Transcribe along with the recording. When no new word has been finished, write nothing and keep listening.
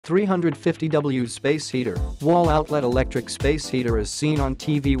350W space heater, wall outlet electric space heater as seen on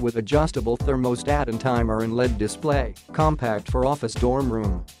TV with adjustable thermostat and timer and LED display, compact for office dorm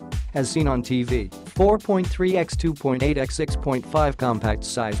room. As seen on TV, 4.3x 2.8x 6.5 compact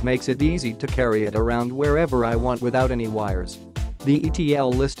size makes it easy to carry it around wherever I want without any wires. The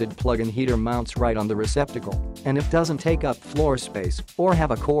ETL listed plug-in heater mounts right on the receptacle, and it doesn't take up floor space or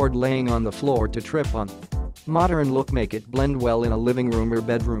have a cord laying on the floor to trip on. Modern look make it blend well in a living room or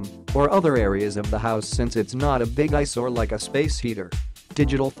bedroom or other areas of the house since it's not a big eyesore like a space heater.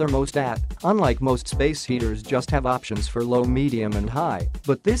 Digital thermostat, unlike most space heaters, just have options for low, medium and high,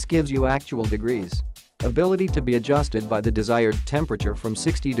 but this gives you actual degrees. Ability to be adjusted by the desired temperature from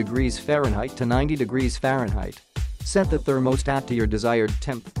 60 degrees Fahrenheit to 90 degrees Fahrenheit. Set the thermostat to your desired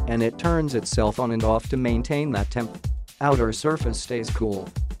temp and it turns itself on and off to maintain that temp. Outer surface stays cool.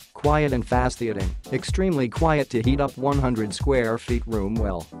 Quiet and fast heating, extremely quiet to heat up 100 square feet room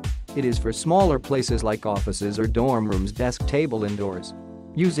well. It is for smaller places like offices or dorm rooms, desk, table indoors.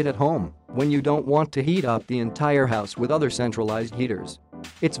 Use it at home when you don't want to heat up the entire house with other centralized heaters.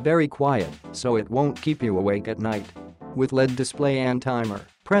 It's very quiet, so it won't keep you awake at night. With LED display and timer,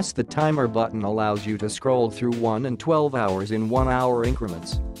 press the timer button allows you to scroll through 1 and 12 hours in 1-hour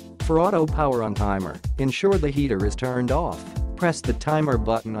increments. For auto power on timer, ensure the heater is turned off. Press the timer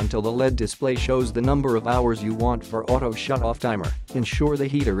button until the LED display shows the number of hours you want. For auto shut-off timer, ensure the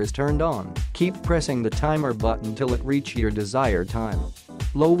heater is turned on. Keep pressing the timer button till it reaches your desired time.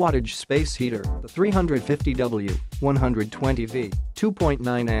 Low wattage space heater, the 350W, 120V,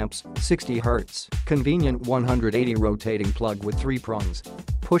 2.9 amps, 60 Hz, convenient 180 rotating plug with 3 prongs.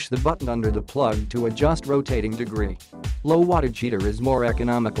 Push the button under the plug to adjust rotating degree. Low wattage heater is more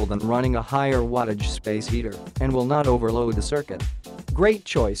economical than running a higher wattage space heater and will not overload the circuit. Great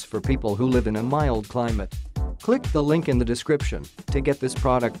choice for people who live in a mild climate. Click the link in the description to get this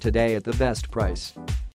product today at the best price.